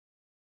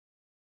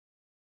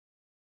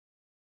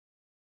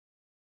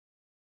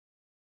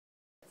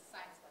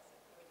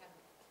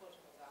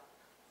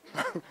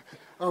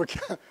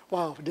Okay,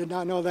 wow, did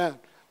not know that.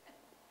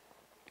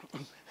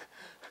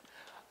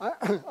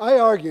 I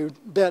argued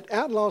that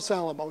at Los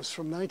Alamos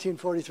from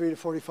 1943 to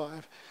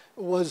 45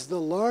 was the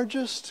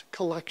largest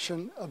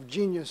collection of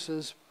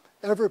geniuses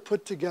ever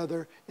put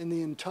together in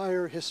the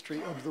entire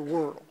history of the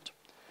world.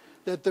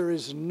 That there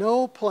is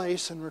no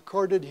place in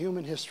recorded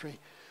human history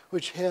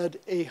which had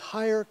a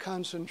higher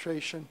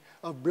concentration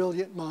of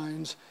brilliant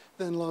minds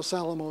than Los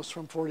Alamos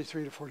from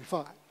 43 to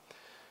 45.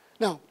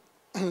 Now,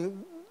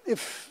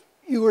 if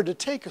you were to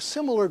take a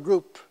similar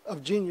group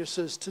of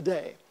geniuses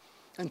today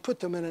and put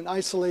them in an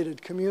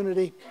isolated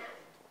community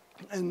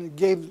and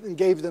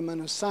gave them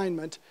an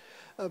assignment,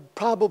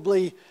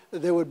 probably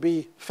there would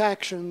be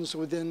factions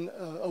within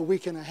a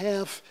week and a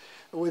half.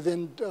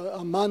 Within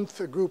a month,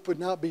 a group would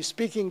not be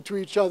speaking to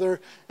each other,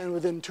 and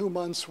within 2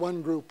 months,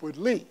 one group would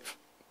leave.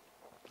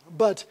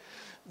 But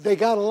they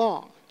got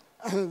along.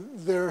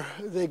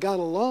 They got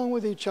along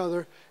with each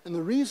other, and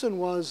the reason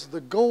was the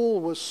goal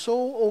was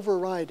so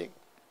overriding,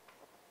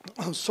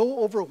 so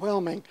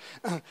overwhelming,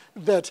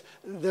 that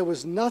there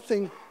was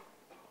nothing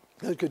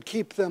that could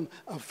keep them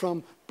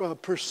from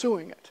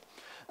pursuing it.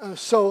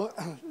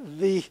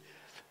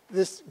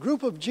 This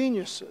group of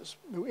geniuses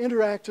who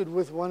interacted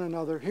with one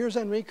another, here's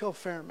Enrico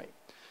Fermi,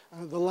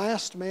 the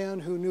last man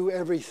who knew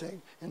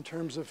everything in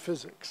terms of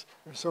physics,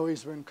 or so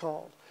he's been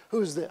called.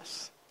 Who's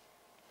this?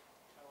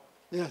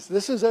 Yes,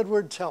 this is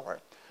Edward Teller,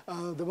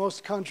 the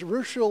most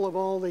controversial of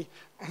all the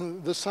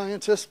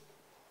scientists.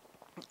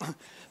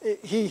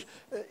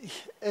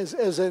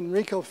 As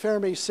Enrico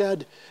Fermi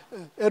said,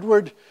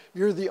 Edward,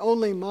 you're the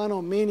only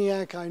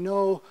monomaniac I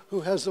know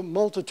who has a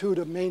multitude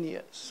of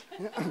manias.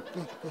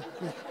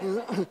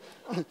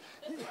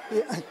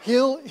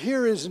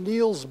 Here is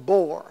Niels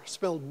Bohr,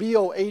 spelled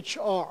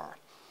B-O-H-R.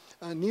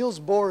 Niels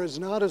Bohr is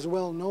not as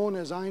well known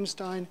as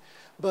Einstein,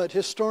 but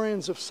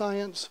historians of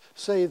science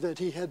say that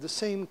he had the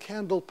same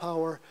candle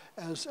power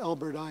as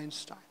Albert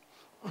Einstein.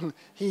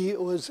 He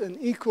was an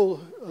equal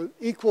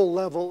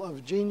level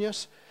of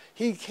genius.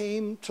 He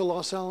came to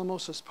Los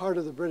Alamos as part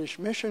of the British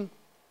mission.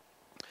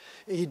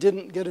 He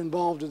didn't get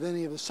involved with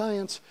any of the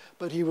science,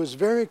 but he was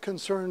very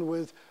concerned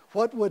with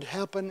what would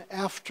happen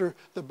after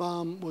the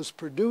bomb was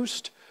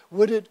produced.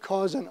 Would it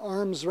cause an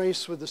arms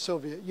race with the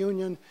Soviet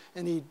Union?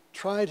 And he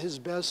tried his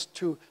best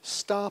to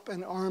stop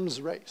an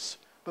arms race,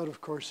 but of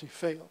course he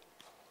failed.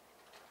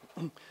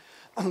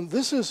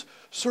 This is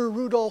Sir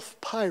Rudolf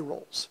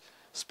Peierls,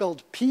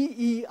 spelled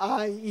P-E-I-E-R-L-S.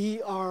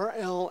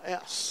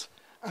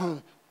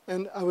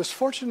 And I was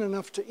fortunate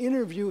enough to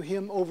interview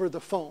him over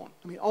the phone.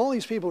 I mean, all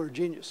these people are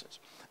geniuses.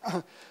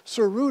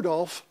 Sir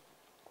Rudolf,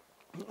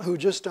 who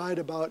just died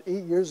about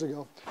 8 years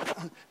ago,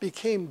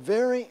 became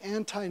very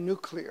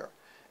anti-nuclear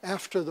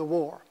after the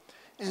war.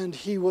 And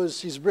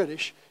he's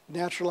British,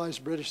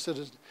 naturalized British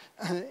citizen.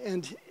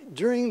 And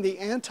during the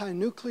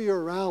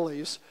anti-nuclear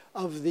rallies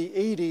of the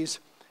 80s,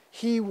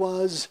 he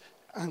was,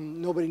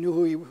 nobody knew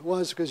who he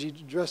was because he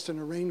dressed in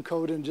a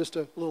raincoat and just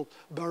a little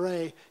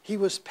beret. He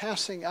was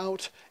passing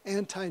out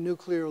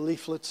anti-nuclear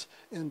leaflets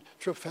in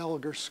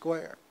Trafalgar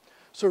Square.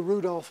 So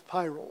Rudolf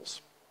Peierls.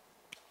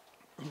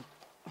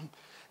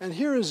 And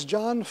here is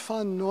John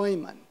von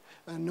Neumann.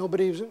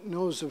 Nobody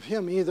knows of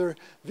him either,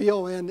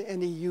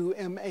 V-O-N-N-E-U-M-A-N-N,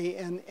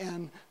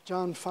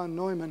 John von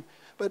Neumann.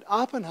 But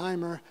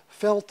Oppenheimer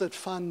felt that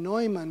von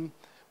Neumann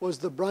was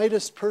the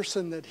brightest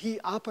person that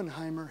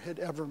Oppenheimer, had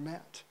ever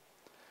met.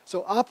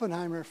 So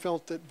Oppenheimer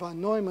felt that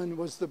von Neumann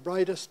was the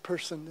brightest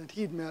person that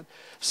he'd met.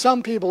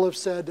 Some people have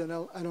said, and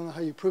I don't know how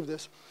you prove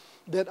this,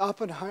 that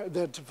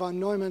von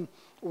Neumann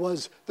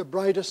was the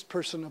brightest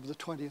person of the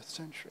 20th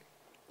century.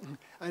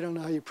 I don't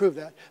know how you prove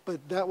that,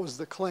 but that was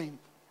the claim.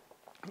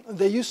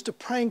 They used to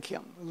prank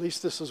him, at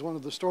least this is one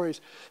of the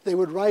stories. They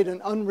would write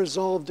an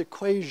unresolved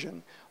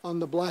equation on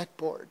the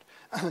blackboard.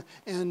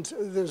 And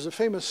there's a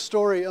famous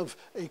story of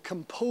a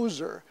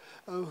composer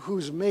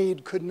whose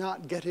maid could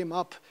not get him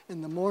up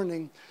in the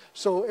morning.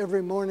 So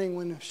every morning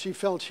when she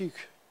felt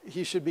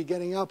he should be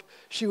getting up,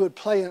 she would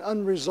play an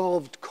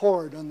unresolved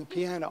chord on the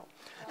piano.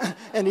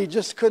 And he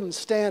just couldn't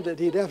stand it.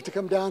 He'd have to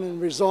come down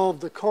and resolve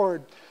the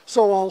chord.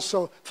 So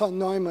also von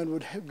Neumann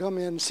would come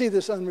in, see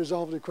this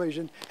unresolved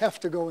equation, have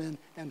to go in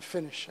and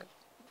finish it.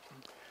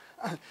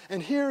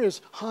 And here is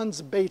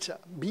Hans Bethe,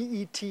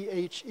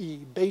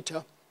 B-E-T-H-E,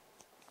 Bethe,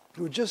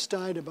 who just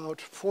died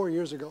about 4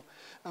 years ago.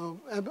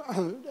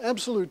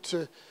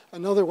 Absolute,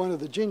 another one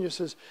of the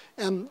geniuses.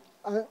 And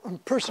a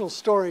personal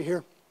story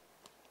here.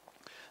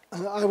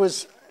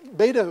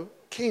 Bethe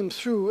came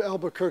through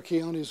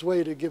Albuquerque on his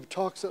way to give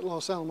talks at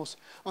Los Alamos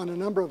on a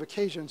number of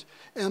occasions.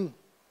 And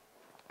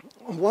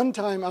one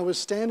time I was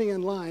standing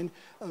in line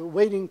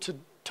waiting to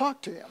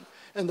talk to him.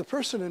 And the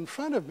person in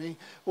front of me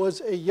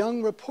was a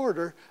young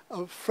reporter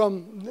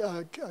from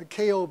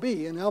KOB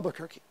in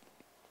Albuquerque.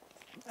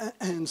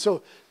 And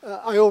so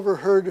I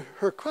overheard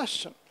her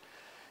question.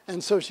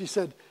 And so she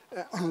said,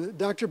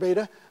 Dr.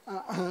 Bethe,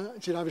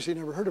 she'd obviously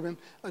never heard of him,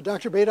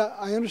 Dr. Bethe,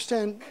 I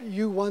understand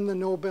you won the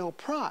Nobel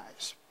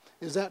Prize.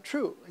 Is that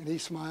true? And he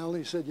smiled,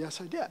 he said,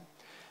 yes, I did.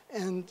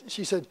 And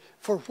she said,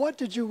 for what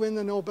did you win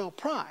the Nobel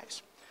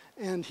Prize?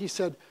 And he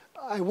said,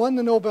 I won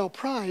the Nobel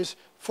Prize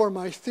for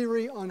my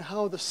theory on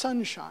how the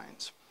sun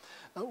shines.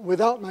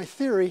 Without my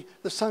theory,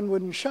 the sun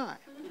wouldn't shine.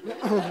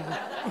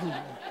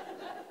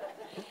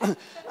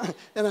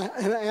 And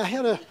I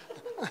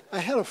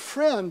had a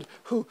friend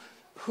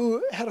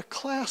who had a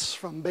class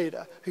from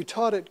Beta. He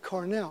taught at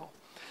Cornell.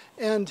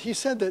 And he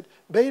said that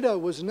Beta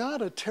was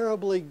not a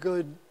terribly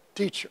good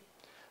teacher,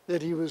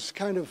 that he was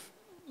kind of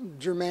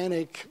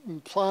Germanic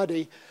and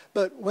ploddy.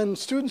 But when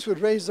students would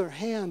raise their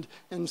hand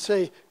and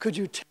say, could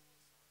you tell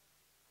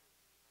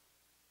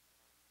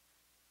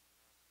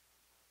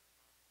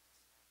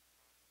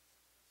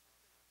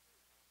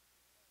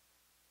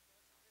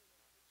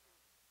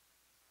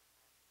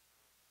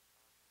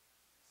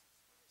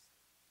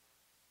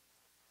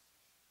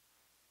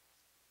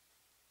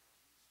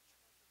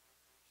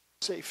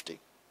safety?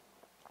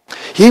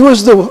 He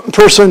was the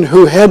person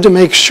who had to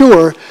make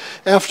sure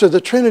after the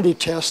Trinity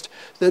test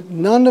that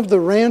none of the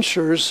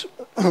ranchers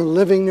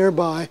living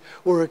nearby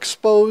were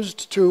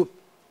exposed to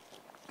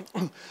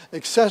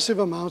excessive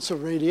amounts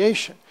of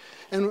radiation.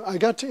 And I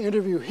got to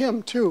interview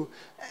him too,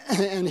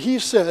 and he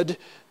said,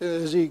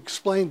 as he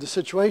explained the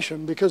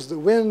situation, because the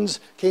winds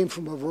came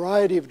from a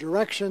variety of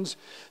directions,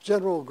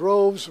 General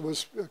Groves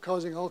was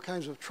causing all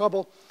kinds of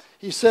trouble.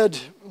 He said,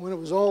 when it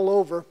was all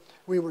over,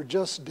 we were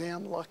just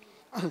damn lucky.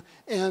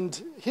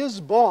 And his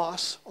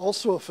boss,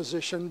 also a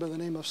physician by the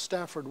name of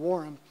Stafford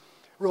Warren,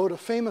 wrote a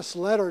famous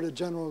letter to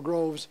General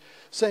Groves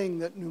saying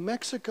that New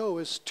Mexico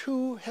is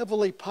too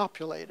heavily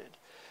populated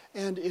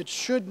and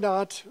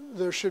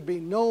there should be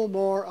no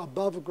more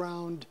above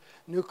ground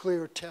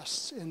nuclear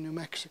tests in New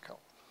Mexico.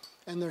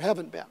 And there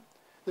haven't been.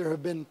 There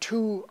have been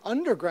 2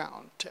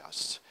 underground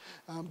tests,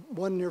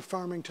 one near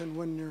Farmington,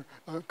 one near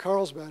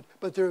Carlsbad,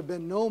 but there have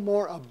been no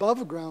more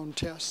above ground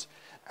tests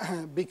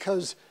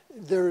because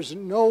there's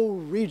no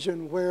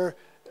region where,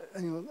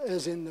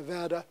 as in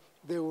Nevada,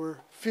 there were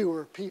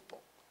fewer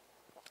people,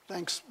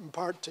 thanks in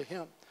part to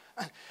him.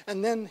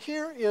 And then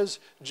here is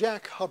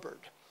Jack Hubbard.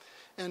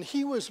 And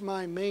he was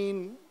my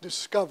main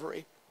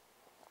discovery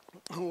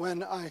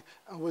when I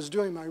was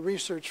doing my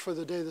research for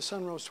The Day the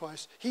Sun Rose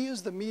Twice. He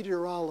is the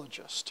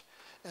meteorologist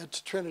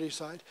at Trinity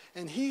site,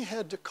 and he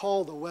had to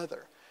call the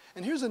weather.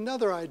 And here's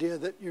another idea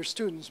that your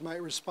students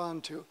might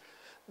respond to.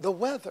 The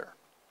weather.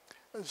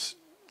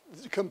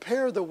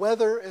 Compare the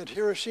weather at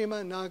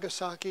Hiroshima,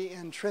 Nagasaki,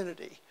 and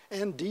Trinity,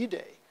 and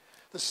D-Day.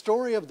 The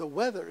story of the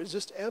weather is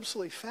just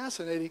absolutely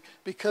fascinating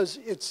because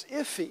it's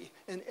iffy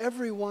in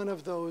every one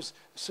of those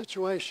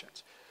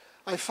situations.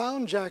 I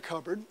found Jack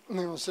Hubbard.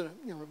 It's a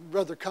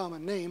rather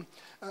common name.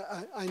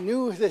 I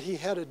knew that he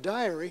had a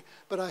diary,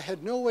 but I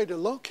had no way to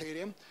locate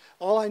him.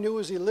 All I knew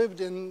was he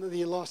lived in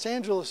the Los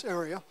Angeles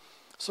area,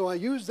 so I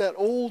used that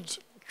old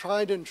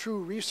tried and true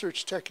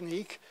research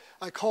technique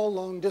I call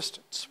long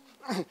distance.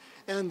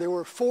 And there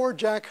were 4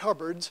 Jack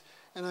Hubbards,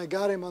 and I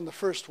got him on the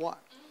first one.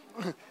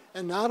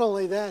 And not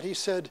only that, he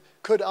said,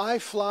 could I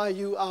fly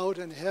you out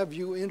and have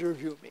you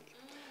interview me?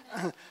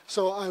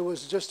 So I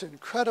was just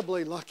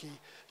incredibly lucky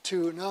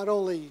to not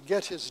only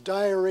get his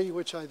diary,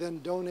 which I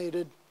then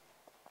donated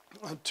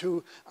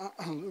to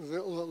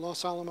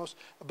Los Alamos,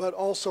 but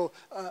also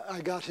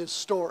I got his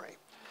story.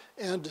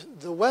 And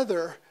the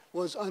weather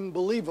was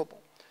unbelievable.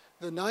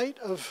 The night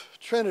of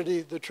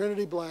Trinity, the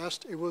Trinity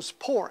blast, it was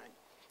pouring.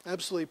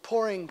 Absolutely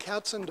pouring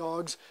cats and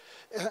dogs.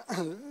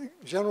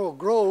 General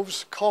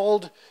Groves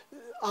called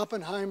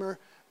Oppenheimer,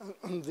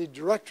 the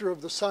director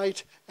of the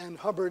site, and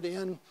Hubbard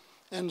in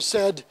and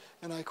said,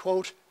 and I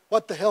quote,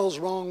 "What the hell's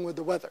wrong with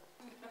the weather?"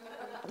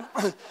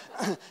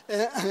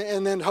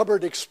 And then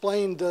Hubbard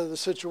explained the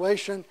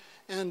situation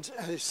and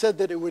said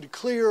that it would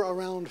clear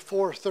around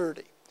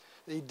 4:30.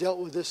 He dealt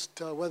with this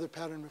weather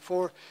pattern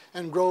before.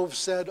 And Groves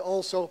said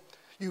also,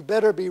 "You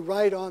better be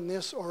right on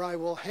this or I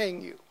will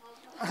hang you."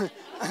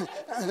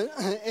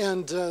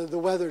 And the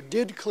weather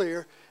did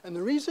clear. And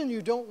the reason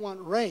you don't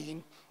want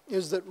rain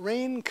is that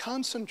rain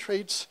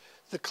concentrates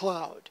the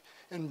cloud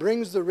and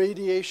brings the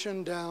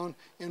radiation down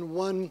in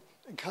one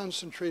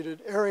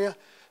concentrated area.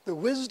 The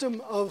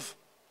wisdom of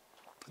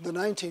the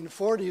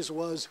 1940s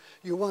was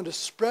you want to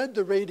spread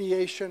the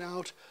radiation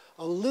out.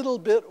 A little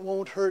bit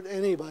won't hurt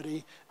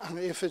anybody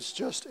if it's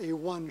just a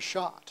one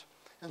shot.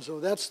 And so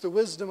that's the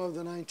wisdom of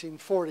the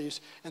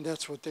 1940s, and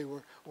that's what they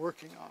were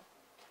working on.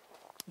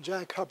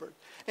 Jack Hubbard.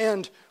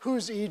 And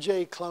who's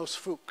E.J. Klaus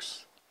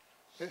Fuchs?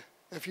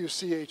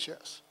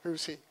 F-U-C-H-S.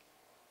 Who's he?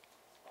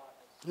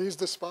 He's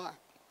the spy.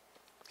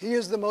 He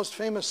is the most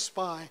famous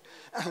spy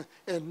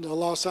in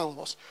Los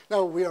Alamos.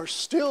 Now, we are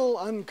still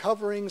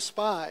uncovering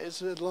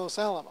spies at Los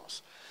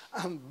Alamos,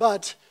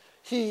 but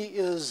he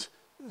is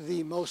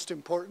the most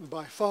important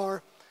by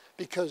far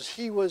because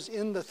he was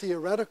in the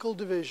theoretical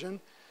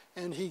division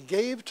and he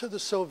gave to the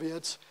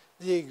Soviets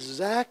the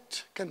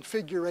exact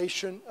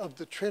configuration of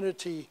the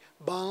Trinity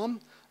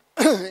bomb.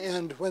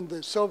 And when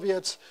the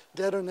Soviets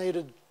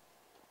detonated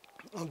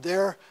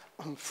their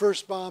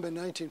first bomb in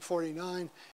 1949